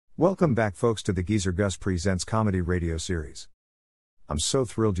Welcome back, folks, to the Geezer Gus Presents Comedy Radio Series. I'm so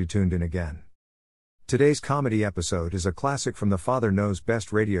thrilled you tuned in again. Today's comedy episode is a classic from the Father Knows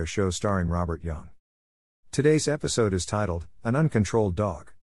Best radio show starring Robert Young. Today's episode is titled, An Uncontrolled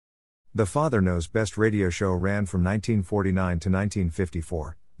Dog. The Father Knows Best radio show ran from 1949 to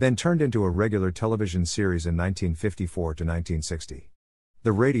 1954, then turned into a regular television series in 1954 to 1960.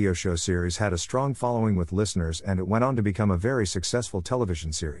 The radio show series had a strong following with listeners, and it went on to become a very successful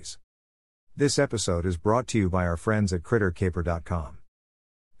television series. This episode is brought to you by our friends at CritterCaper.com.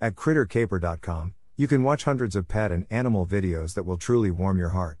 At CritterCaper.com, you can watch hundreds of pet and animal videos that will truly warm your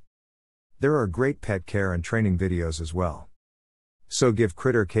heart. There are great pet care and training videos as well. So give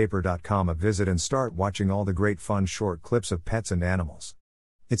CritterCaper.com a visit and start watching all the great fun short clips of pets and animals.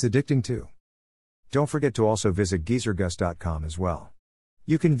 It's addicting too. Don't forget to also visit GeezerGus.com as well.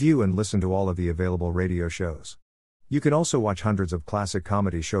 You can view and listen to all of the available radio shows. You can also watch hundreds of classic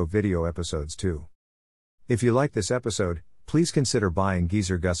comedy show video episodes too. If you like this episode, please consider buying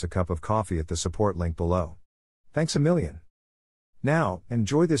Geezer Gus a cup of coffee at the support link below. Thanks a million. Now,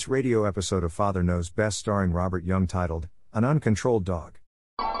 enjoy this radio episode of Father Knows Best starring Robert Young titled, An Uncontrolled Dog.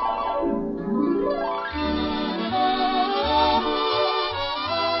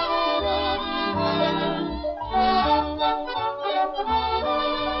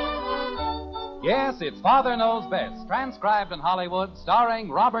 Yes, it's Father Knows Best, transcribed in Hollywood,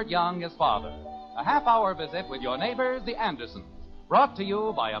 starring Robert Young as father. A half-hour visit with your neighbors, the Andersons. Brought to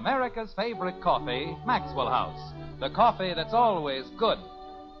you by America's favorite coffee, Maxwell House. The coffee that's always good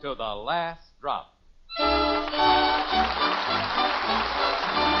to the last drop.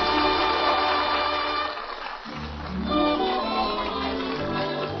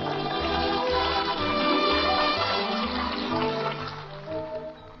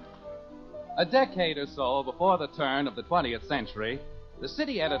 A decade or so before the turn of the 20th century, the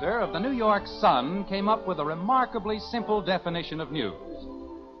city editor of the New York Sun came up with a remarkably simple definition of news.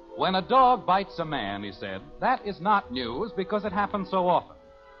 When a dog bites a man, he said, that is not news because it happens so often.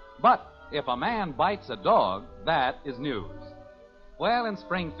 But if a man bites a dog, that is news. Well, in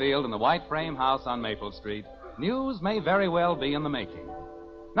Springfield, in the white frame house on Maple Street, news may very well be in the making.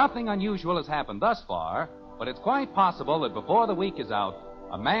 Nothing unusual has happened thus far, but it's quite possible that before the week is out,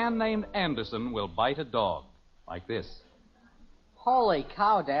 a man named Anderson will bite a dog, like this. Holy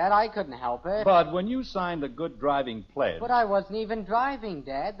cow, Dad, I couldn't help it. Bud, when you signed the good driving pledge... But I wasn't even driving,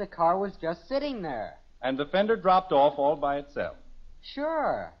 Dad. The car was just sitting there. And the fender dropped off all by itself.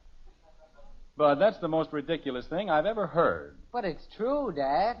 Sure. Bud, that's the most ridiculous thing I've ever heard. But it's true,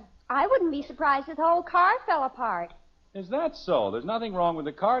 Dad. I wouldn't be surprised if the whole car fell apart. Is that so? There's nothing wrong with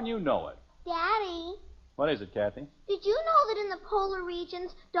the car, and you know it. Daddy, What is it, Kathy? did you know that in the polar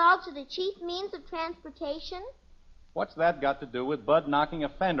regions, dogs are the chief means of transportation? What's that got to do with Bud knocking a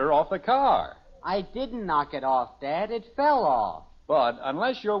fender off the car? I didn't knock it off, Dad. It fell off. Bud,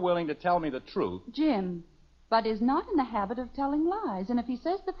 unless you're willing to tell me the truth... Jim, Bud is not in the habit of telling lies, and if he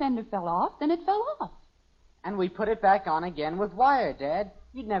says the fender fell off, then it fell off. And we put it back on again with wire, Dad.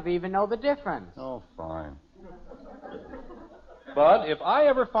 You'd never even know the difference. Oh, fine. Bud, if I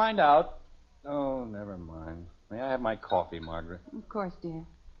ever find out... Oh, never mind. May I have my coffee, Margaret? Of course, dear.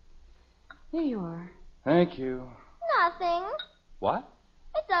 Here you are. Thank you. Nothing. What?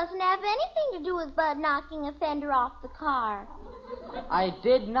 It doesn't have anything to do with Bud knocking a fender off the car. I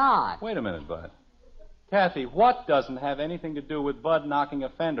did not. Wait a minute, Bud. Kathy, what doesn't have anything to do with Bud knocking a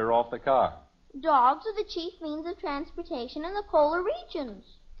fender off the car? Dogs are the chief means of transportation in the polar regions.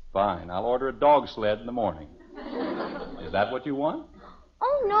 Fine. I'll order a dog sled in the morning. Is that what you want?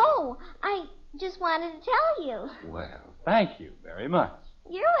 Oh, no. I just wanted to tell you. Well, thank you very much.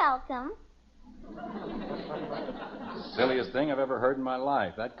 You're welcome. Silliest thing I've ever heard in my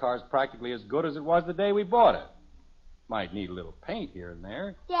life. That car's practically as good as it was the day we bought it. Might need a little paint here and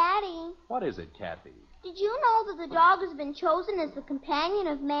there. Daddy, What is it, Kathy? did you know that the dog has been chosen as the companion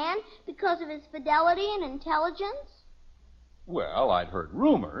of man because of his fidelity and intelligence? Well, I'd heard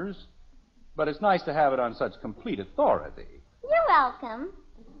rumors, but it's nice to have it on such complete authority. You're welcome.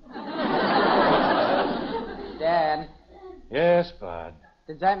 Dad, Yes, Bud.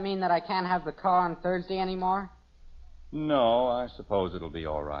 does that mean that I can't have the car on Thursday anymore? No, I suppose it'll be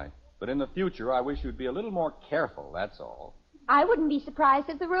all right. But in the future, I wish you'd be a little more careful, that's all. I wouldn't be surprised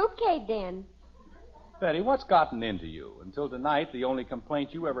if the roof caved in. Betty, what's gotten into you? Until tonight, the only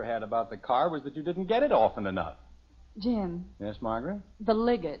complaint you ever had about the car was that you didn't get it often enough. Jim, Yes, Margaret? the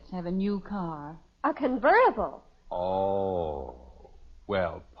Liggetts have a new car. A convertible. Oh.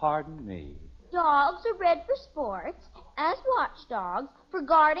 Well, pardon me. Dogs are bred for sports, as watchdogs, for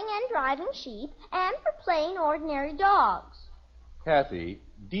guarding and driving sheep, and for plain, ordinary dogs. Kathy,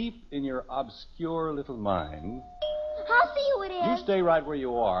 deep in your obscure little mind, I'll see who it you is. stay right where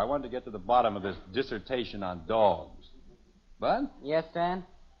you are. I want to get to the bottom of this dissertation on dogs. Bud, Yes, Dan?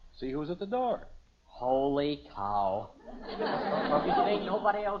 see who's at the door. Holy cow. You think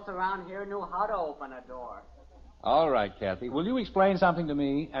nobody else around here knew how to open a door? All right, Kathy. Will you explain something to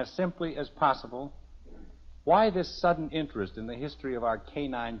me as simply as possible? Why this sudden interest in the history of our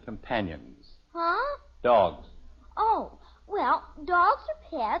canine companions? Huh? Dogs. Oh, well, dogs are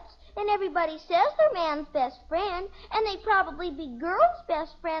pets, and everybody says they're man's best friend, and they'd probably be girls'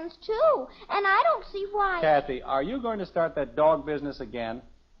 best friends, too. And I don't see why. Kathy, are you going to start that dog business again?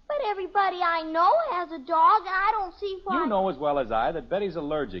 But everybody I know has a dog, and I don't see why. You know as well as I that Betty's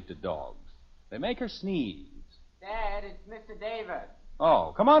allergic to dogs. They make her sneeze. Dad, it's Mr. Davis.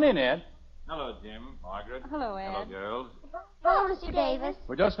 Oh, come on in, Ed. Hello, Jim, Margaret. Hello, Ed. Hello, girls. Hello, Mr. Davis.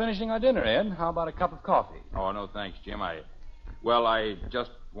 We're just finishing our dinner, Ed. How about a cup of coffee? Oh, no, thanks, Jim. I just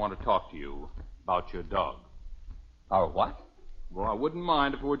want to talk to you about your dog. Our what? Well, I wouldn't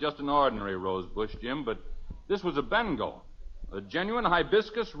mind if it were just an ordinary rose bush, Jim, but this was a Bengal. A genuine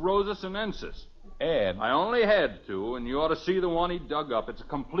Hibiscus rosa sinensis. Ed. I only had two, and you ought to see the one he dug up. It's a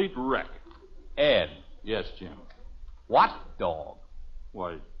complete wreck. Ed. Yes, Jim. What dog?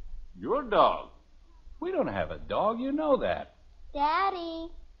 Why, your dog. We don't have a dog. You know that. Daddy.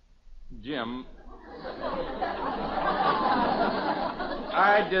 Jim,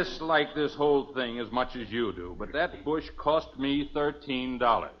 I dislike this whole thing as much as you do, but that bush cost me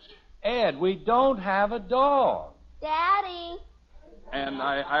 $13. Ed, we don't have a dog. Daddy. And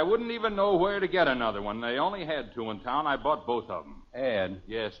I wouldn't even know where to get another one. They only had two in town. I bought both of them. Ed,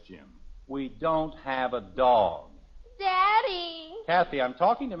 Yes, Jim. we don't have a dog. Daddy. Kathy, I'm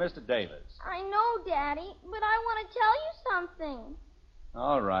talking to Mr. Davis. I know, Daddy, but I want to tell you something.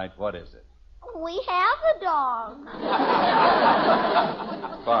 All right, what is it? We have a dog.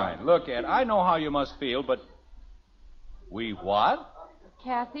 Fine. Look, Ed, I know how you must feel, but we what?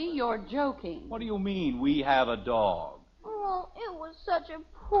 Kathy, you're joking. What do you mean, we have a dog? Well, it was such a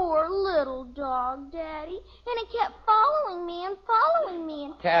poor little dog, Daddy, and it kept following me and following me.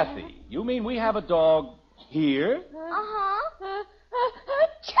 And... Kathy, you mean we have a dog here? Uh-huh.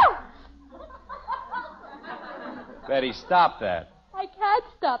 Betty, stop that. I can't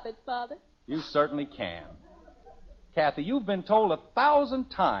stop it, Father. You certainly can. Kathy, you've been told 1,000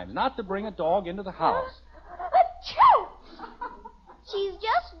 times not to bring a dog into the house. She's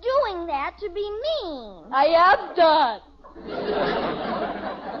just doing that to be mean. I am done.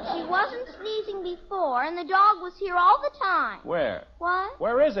 She wasn't sneezing before, and the dog was here all the time. Where? What?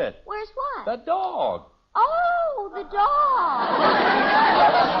 Where is it? Where's what? The dog. Oh, the dog.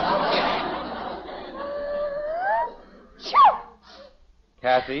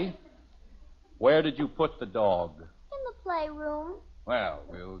 Kathy, where did you put the dog? In the playroom. Well,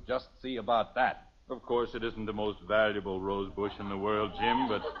 we'll just see about that. Of course, it isn't the most valuable rose bush in the world, Jim,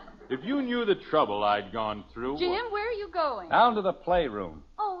 but if you knew the trouble I'd gone through... Jim, where are you going? Down to the playroom.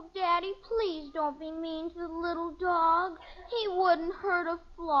 Oh, Daddy, please don't be mean to the little dog. He wouldn't hurt a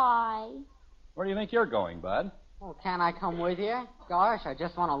fly. Where do you think you're going, Bud? Oh, can't I come with you? Gosh, I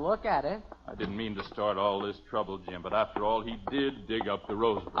just want to look at it. I didn't mean to start all this trouble, Jim, but after all, he did dig up the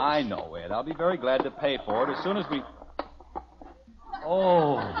rose bush. I know, Ed. I'll be very glad to pay for it as soon as we...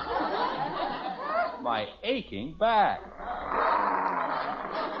 Oh. My aching back.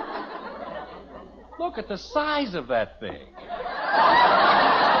 Look at the size of that thing.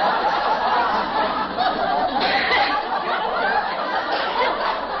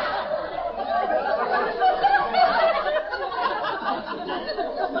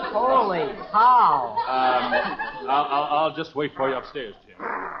 Holy cow. I'll just wait for you upstairs, Jim.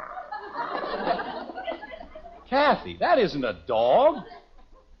 Kathy, that isn't a dog.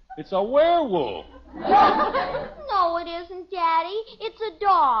 It's a werewolf. No, it isn't, Daddy. It's a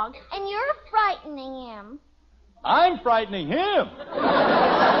dog, and you're frightening him. I'm frightening him.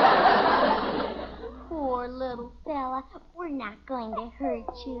 Poor little fella. We're not going to hurt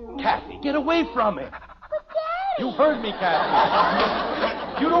you. Kathy, get away from him. But, Daddy... You heard me,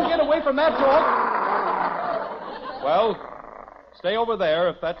 Kathy. You don't get away from that dog. Well, stay over there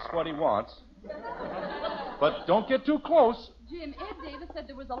if that's what he wants. But don't get too close. Jim, Ed Davis said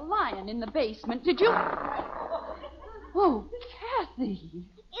there was a lion in the basement. Did you? Oh, Kathy.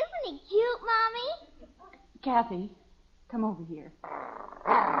 Isn't he cute, Mommy? Kathy, come over here.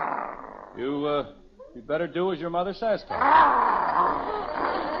 You better do as your mother says, Tom.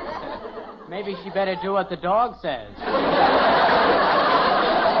 Maybe she better do what the dog says.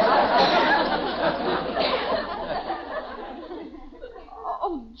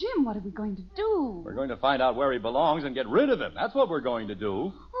 Oh, Jim, what are we going to do? We're going to find out where he belongs and get rid of him. That's what we're going to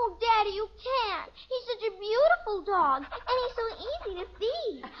do. Oh, Daddy, you can't. He's such a beautiful dog, and he's so easy to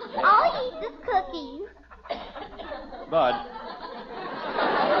feed. All he eats is cookies. Bud.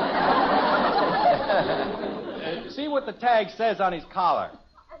 See what the tag says on his collar.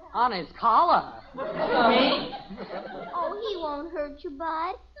 On his collar. Me? Oh, he won't hurt you,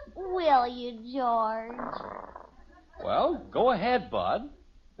 Bud. Will you, George? Well, go ahead, Bud.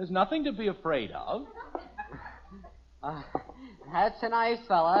 There's nothing to be afraid of. That's a nice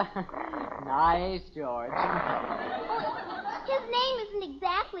fella. Nice, George. His name isn't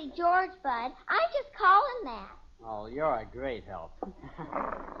exactly George, Bud. I just call him that. Oh, you're a great help.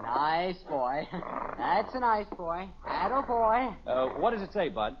 Nice boy. That's a nice boy. Atta boy. What does it say,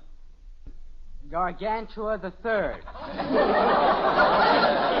 Bud? Gargantua the Third.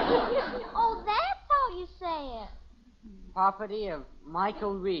 Oh, that's how you say it. Property of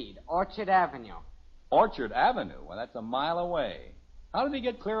Michael Reed, Orchard Avenue. Orchard Avenue? Well, that's a mile away. How did he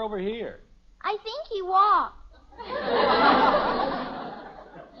get clear over here? I think he walked.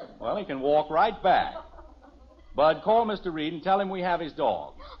 Well, he can walk right back. Bud, call Mr. Reed and tell him we have his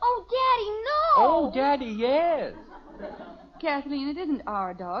dog. Oh, Daddy, no. Oh, Daddy, yes. Kathleen, it isn't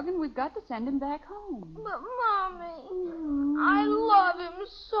our dog, and we've got to send him back home. But, Mommy, I love him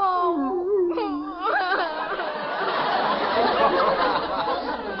so.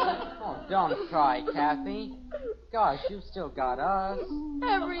 Oh, don't cry, Kathy. Gosh, you've still got us.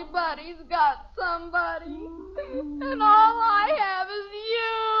 Everybody's got somebody. And all I have is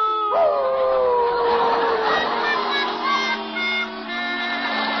you.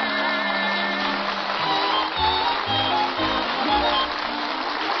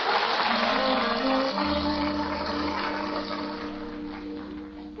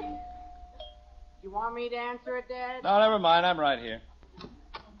 You want me to answer it, Dad? No, never mind. I'm right here.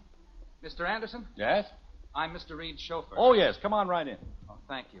 Mr. Anderson, Yes? I'm Mr. Reed's chauffeur. Oh, yes. Come on right in. Oh,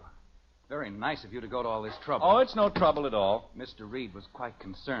 thank you. Very nice of you to go to all this trouble. Oh, it's no trouble at all. Mr. Reed was quite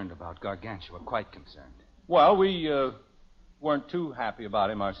concerned about Gargantua, quite concerned. Well, we weren't too happy about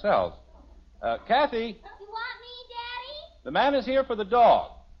him ourselves. Kathy, You want me, Daddy? the man is here for the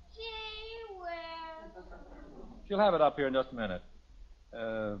dog. Gee whiz. She'll have it up here in just a minute.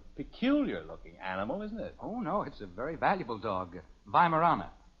 Peculiar-looking animal, isn't it? Oh, no, it's a very valuable dog, Weimaraner.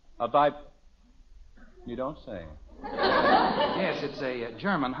 You don't say. Yes, it's a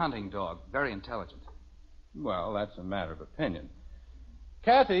German hunting dog, very intelligent. Well, that's a matter of opinion.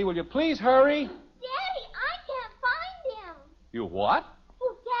 Kathy, will you please hurry? Daddy, I can't find him. You what?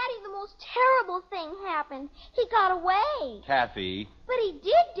 Oh, Daddy, the most terrible thing happened. He got away. Kathy, But he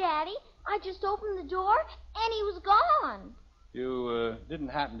did, Daddy. I just opened the door, and he was gone. you didn't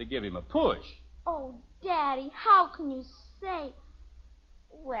happen to give him a push. Oh, Daddy, how can you say?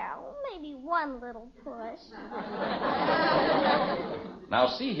 Well, maybe one little push. Now,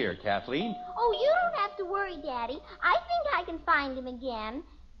 see here, Kathleen. Oh, you don't have to worry, Daddy. I think I can find him again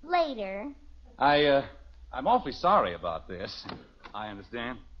later. I'm awfully sorry about this. I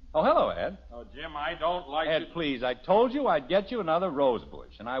understand. Oh, hello, Ed. Oh, Jim, I don't like Ed, please, I told you I'd get you another rose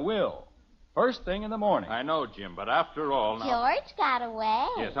bush, and I will. First thing in the morning. I know, Jim, but after all, now... George got away.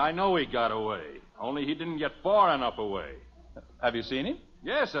 Yes, I know he got away. Only he didn't get far enough away. Have you seen him?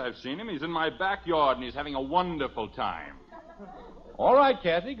 Yes, I've seen him. He's in my backyard, and he's having a wonderful time. All right,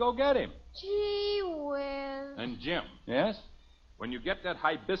 Kathy, go get him. Gee whiz. And, Jim, Yes? when you get that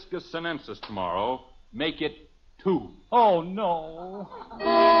hibiscus sinensis tomorrow, make it 2. Oh, no.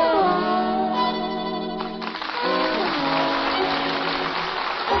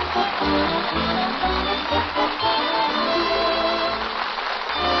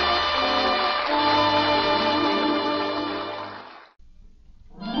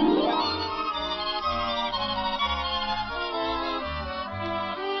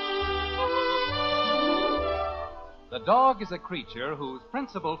 The dog is a creature whose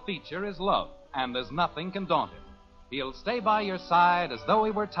principal feature is love, and there's nothing can daunt him. He'll stay by your side as though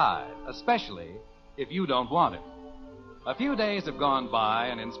he were tied, especially if you don't want him. A few days have gone by,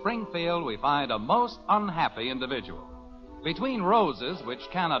 and in Springfield we find a most unhappy individual. Between roses, which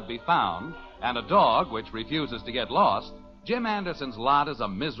cannot be found, and a dog which refuses to get lost, Jim Anderson's lot is a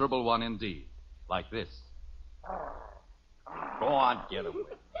miserable one indeed. Like this. Go on, get him.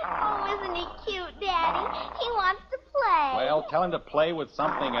 Oh, isn't he cute, Daddy? He wants to play. Well, tell him to play with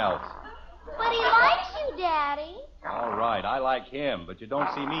something else. But he likes you, Daddy. All right, I like him, but you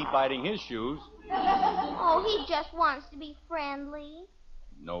don't see me biting his shoes. Oh, he just wants to be friendly.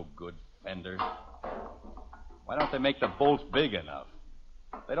 No good fender. Why don't they make the bolts big enough?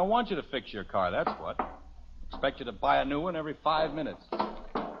 They don't want you to fix your car, that's what. Expect you to buy a new one every 5 minutes.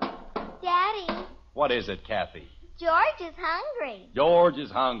 What is it, Kathy? George is hungry. George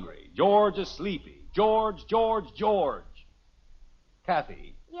is hungry. George is sleepy. George.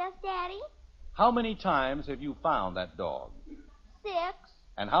 Kathy, Yes, Daddy? how many times have you found that dog? 6.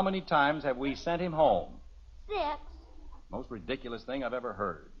 And how many times have we sent him home? 6. Most ridiculous thing I've ever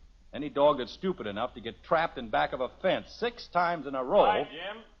heard. Any dog that's stupid enough to get trapped in back of a fence 6 times in a row. Hi,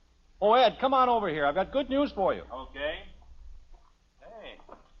 Jim. Oh, Ed, come on over here. I've got good news for you. Okay. Hey,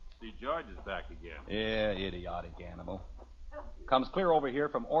 see, George is back again. Yeah, idiotic animal. Comes clear over here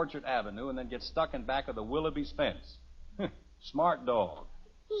from Orchard Avenue and then gets stuck in back of the Willoughby's fence. Smart dog.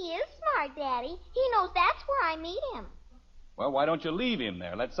 He is smart, Daddy. He knows that's where I meet him. Well, why don't you leave him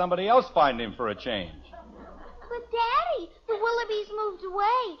there? Let somebody else find him for a change. But, Daddy, the Willoughbys moved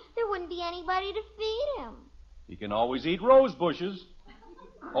away. There wouldn't be anybody to feed him. He can always eat rose bushes.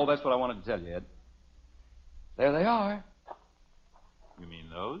 Oh, that's what I wanted to tell you, Ed. There they are. You mean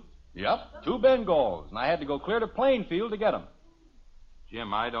those? Yep, 2 Bengals, and I had to go clear to Plainfield to get them.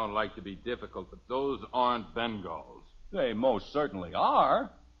 Jim, I don't like to be difficult, but those aren't Bengals. They most certainly are.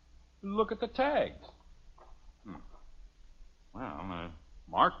 Look at the tags. Well,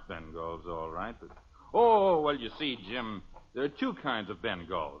 marked Bengals, all right, but... Oh, well, you see, Jim, there are 2 kinds of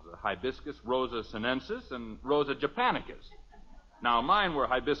Bengals, Hibiscus rosa sinensis and Rosa japonicus. Now, mine were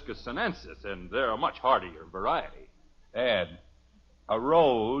Hibiscus sinensis, and they're a much hardier variety. Ed, a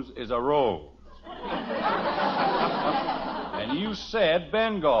rose is a rose. And you said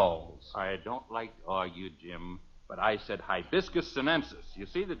Bengals. I don't like to argue, Jim, but I said Hibiscus sinensis. You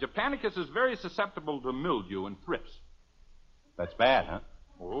see, the japonicus is very susceptible to mildew and thrips. That's bad, huh?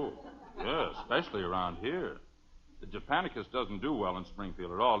 Oh, yeah, especially around here. The japonicus doesn't do well in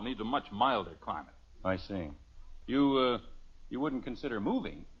Springfield at all. It needs a much milder climate. I see. You wouldn't consider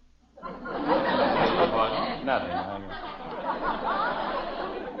moving? Nothing.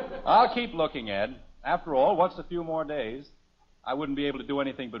 I'll keep looking, Ed. After all, what's a few more days? I wouldn't be able to do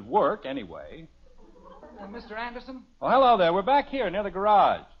anything but work anyway. Mr. Anderson? Oh, hello there. We're back here near the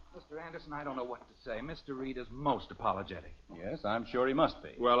garage. Mr. Anderson, I don't know what to say. Mr. Reed is most apologetic. Yes, I'm sure he must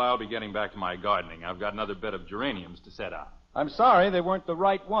be. Well, I'll be getting back to my gardening. I've got another bed of geraniums to set out. I'm sorry they weren't the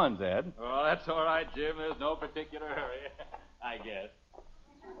right ones, Ed. Well, that's all right, Jim. There's no particular hurry, I guess.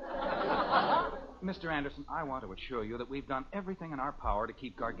 Mr. Anderson, I want to assure you that we've done everything in our power to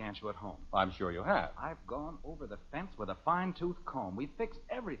keep Gargantua at home. I'm sure you have. I've gone over the fence with a fine-tooth comb. We've fixed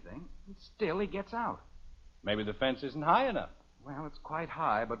everything, and still he gets out. Maybe the fence isn't high enough. Well, it's quite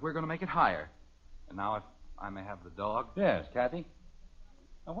high, but we're going to make it higher. And now, if I may have the dog. Yes, Kathy.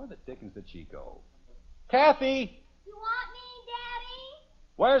 Now, where the dickens did she go? Kathy! You want me, Daddy?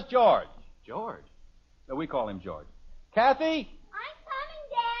 Where's George? George? No, we call him George. Kathy! I'm coming,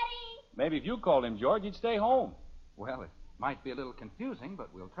 Daddy. Maybe if you called him George, he'd stay home. Well, it might be a little confusing,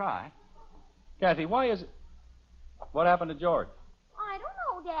 but we'll try. Kathy, why is it... What happened to George? I don't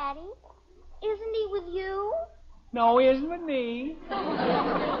know, Daddy. Isn't he with you? No, he isn't with me.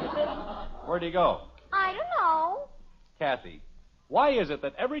 Where'd he go? I don't know. Kathy, why is it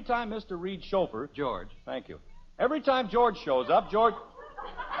that every time Mr. Reed's chauffeur... George. Thank you. Every time George shows up, George...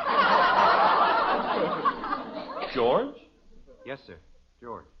 George? Yes, sir.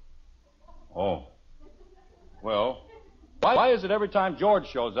 George. Oh. Well, why is it every time George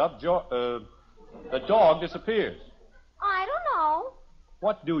shows up, the dog disappears? I don't know.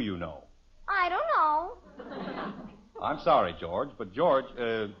 What do you know? I don't know. I'm sorry, George, but George,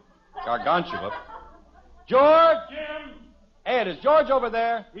 Gargantua. George! Jim! Ed, is George over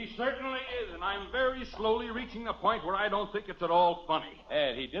there? He certainly is, and I'm very slowly reaching the point where I don't think it's at all funny.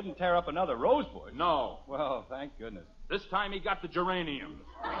 Ed, he didn't tear up another rose bush. No. Well, thank goodness. This time he got the geraniums.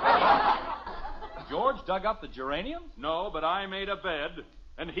 George dug up the geraniums? No, but I made a bed,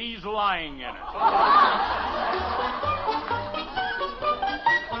 and he's lying in it.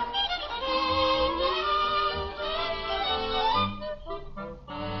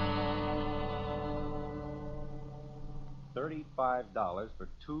 $35 for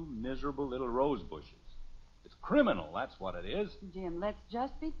 2 miserable little rose bushes. It's criminal, that's what it is. Jim, let's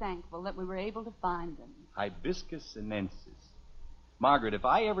just be thankful that we were able to find them. Hibiscus sinensis. Margaret, if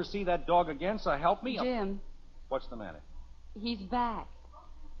I ever see that dog again, so help me... Jim, What's the matter? he's back.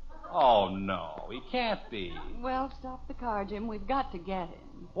 Oh, no, he can't be. Well, stop the car, Jim. We've got to get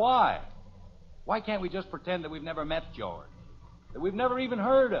him. Why? Why can't we just pretend that we've never met George? That we've never even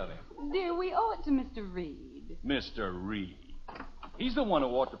heard of him? Dear, we owe it to Mr. Reed. Mr. Reed. He's the one who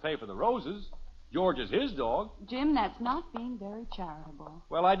ought to pay for the roses. George is his dog. Jim, that's not being very charitable.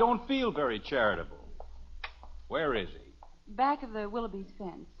 Well, I don't feel very charitable. Where is he? Back of the Willoughby's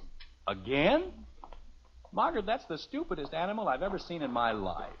fence. Again? Margaret, that's the stupidest animal I've ever seen in my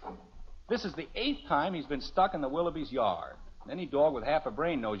life. This is the 8th time he's been stuck in the Willoughby's yard. Any dog with half a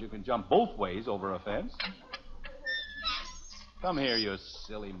brain knows you can jump both ways over a fence. Come here, you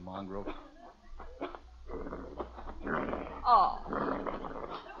silly mongrel. Oh,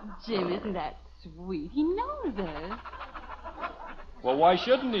 Jim, isn't that sweet? He knows us. Well, why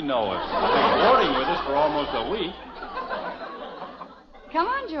shouldn't he know us? He's been boarding with us for almost a week. Come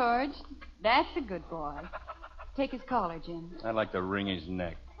on, George. That's a good boy. Take his collar, Jim. I'd like to wring his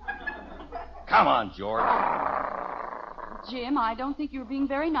neck. Come on, George. Jim, I don't think you're being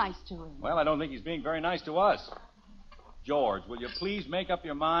very nice to him. Well, I don't think he's being very nice to us. George, will you please make up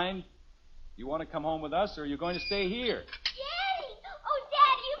your mind? You want to come home with us, or are you going to stay here? Daddy! Oh,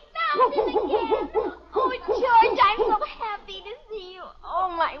 Daddy, you found him again! Oh, George, I'm so happy to see you. Oh,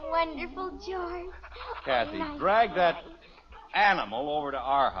 my wonderful George. Kathy, Nice drag that Daddy. animal over to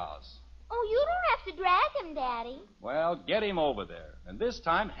our house. Oh, you don't have to drag him, Daddy. Well, get him over there. And this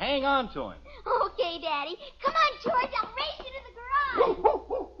time, hang on to him. Okay, Daddy. Come on, George. I'll race you to the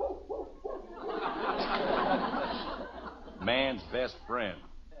garage. Man's best friend.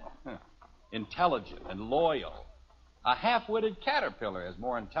 Intelligent and loyal. A half-witted caterpillar has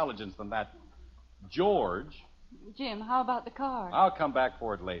more intelligence than that George. Jim, how about the car? I'll come back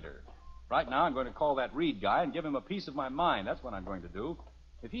for it later. Right now, I'm going to call that Reed guy and give him a piece of my mind. That's what I'm going to do.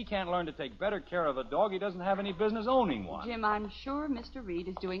 If he can't learn to take better care of a dog, he doesn't have any business owning one. Jim, I'm sure Mr. Reed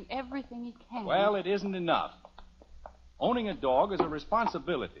is doing everything he can. Well, it isn't enough. Owning a dog is a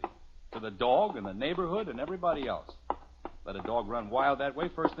responsibility to the dog and the neighborhood and everybody else. Let a dog run wild that way,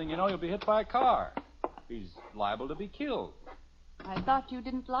 first thing you know, you'll be hit by a car. He's liable to be killed. I thought you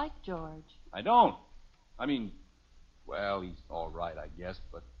didn't like George. I don't. I mean, well, he's all right, I guess,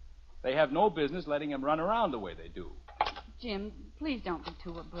 but they have no business letting him run around the way they do. Jim, please don't be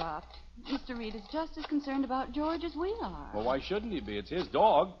too abrupt. Mr. Reed is just as concerned about George as we are. Well, why shouldn't he be? It's his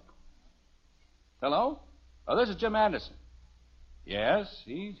dog. Hello? Oh, this is Jim Anderson. Yes,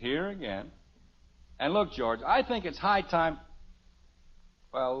 he's here again. And look, George, I think it's high time...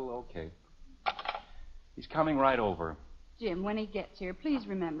 Well, okay. He's coming right over. Jim, when he gets here, please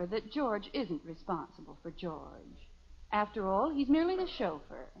remember that George isn't responsible for George. After all, he's merely the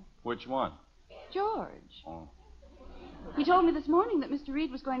chauffeur. Which one? George. Oh. He told me this morning that Mr.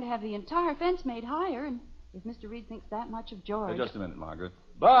 Reed was going to have the entire fence made higher, and if Mr. Reed thinks that much of George... Hey, just a minute, Margaret.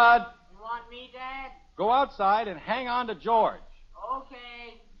 Bud! You want me, Dad? Go outside and hang on to George.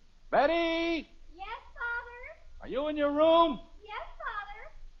 Okay. Betty! Yes, Father? Are you in your room? Yes,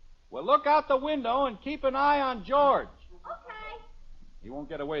 Father. Well, look out the window and keep an eye on George. Okay. He won't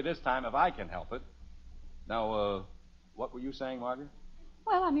get away this time if I can help it. Now, what were you saying, Margaret?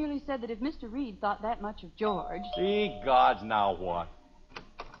 Well, I merely said that if Mr. Reed thought that much of George... Gee gods, now what?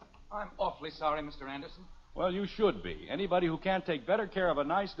 I'm awfully sorry, Mr. Anderson. Well, you should be. Anybody who can't take better care of a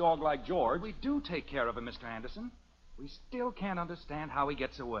nice dog like George... We do take care of him, Mr. Anderson. We still can't understand how he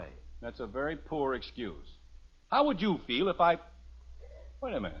gets away. That's a very poor excuse. How would you feel if I...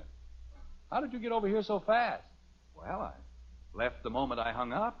 Wait a minute. How did you get over here so fast? Well, I left the moment I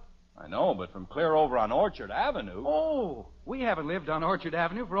hung up. I know, but from clear over on Orchard Avenue... Oh, we haven't lived on Orchard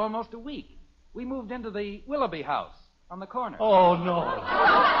Avenue for almost a week. We moved into the Willoughby house on the corner. Oh,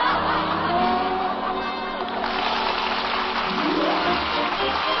 no.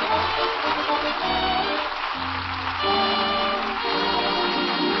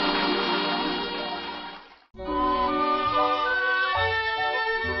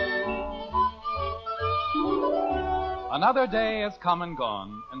 Another day has come and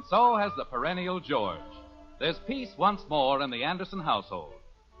gone, and so has the perennial George. There's peace once more in the Anderson household.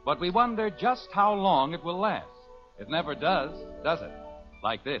 But we wonder just how long it will last. It never does it?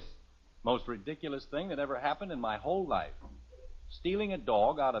 Like this. Most ridiculous thing that ever happened in my whole life. Stealing a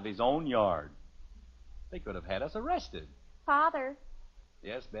dog out of his own yard. They could have had us arrested. Father,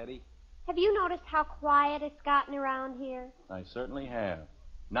 Yes, Betty? have you noticed how quiet it's gotten around here? I certainly have.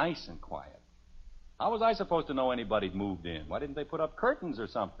 Nice and quiet. How was I supposed to know anybody'd moved in? Why didn't they put up curtains or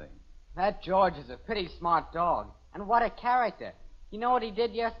something? That George is a pretty smart dog. And what a character. You know what he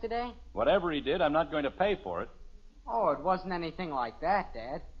did yesterday? Whatever he did, I'm not going to pay for it. Oh, it wasn't anything like that,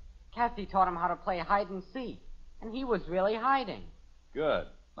 Dad. Kathy taught him how to play hide and seek. And he was really hiding. Good.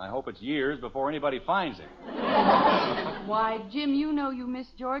 I hope it's years before anybody finds him. Why, Jim, you know you miss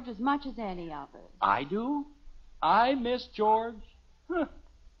George as much as any of us. I do? I miss George? Huh.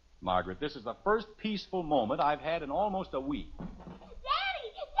 Margaret, this is the first peaceful moment I've had in almost a week. Daddy!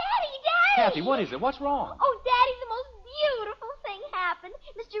 Daddy! Daddy! Kathy, what is it? What's wrong? Oh, Daddy, the most beautiful thing happened.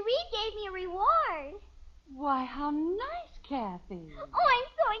 Mr. Reed gave me a reward. Why, how nice, Kathy. Oh, I'm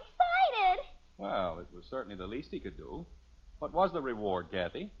so excited. Well, it was certainly the least he could do. What was the reward,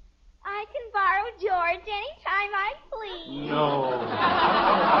 Kathy? I can borrow George anytime I please. No.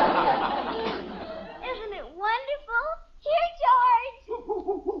 Isn't it wonderful? Here, George.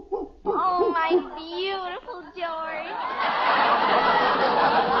 Oh, my beautiful George.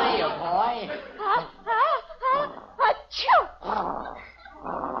 Hiya, boy. Achoo!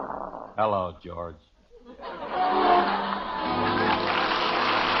 Hello, George.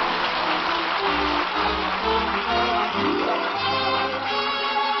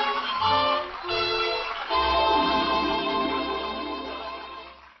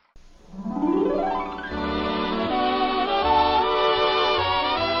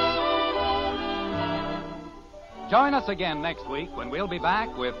 Join us again next week when we'll be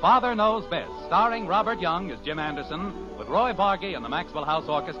back with Father Knows Best, starring Robert Young as Jim Anderson, with Roy Bargy and the Maxwell House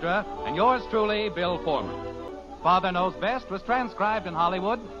Orchestra, and yours truly, Bill Foreman. Father Knows Best was transcribed in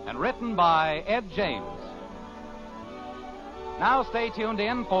Hollywood and written by Ed James. Now stay tuned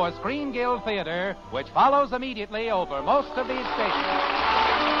in for Screen Guild Theater, which follows immediately over most of these stations.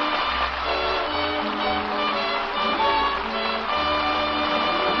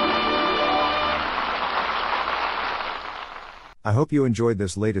 I hope you enjoyed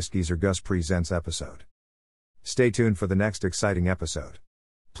this latest Geezer Gus Presents episode. Stay tuned for the next exciting episode.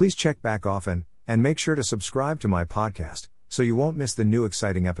 Please check back often, and make sure to subscribe to my podcast, so you won't miss the new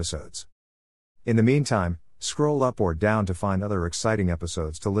exciting episodes. In the meantime, scroll up or down to find other exciting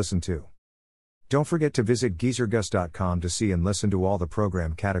episodes to listen to. Don't forget to visit geezergus.com to see and listen to all the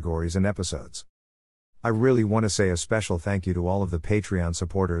program categories and episodes. I really want to say a special thank you to all of the Patreon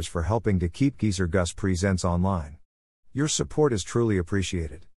supporters for helping to keep Geezer Gus Presents online. Your support is truly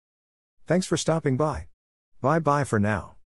appreciated. Thanks for stopping by. Bye-bye for now.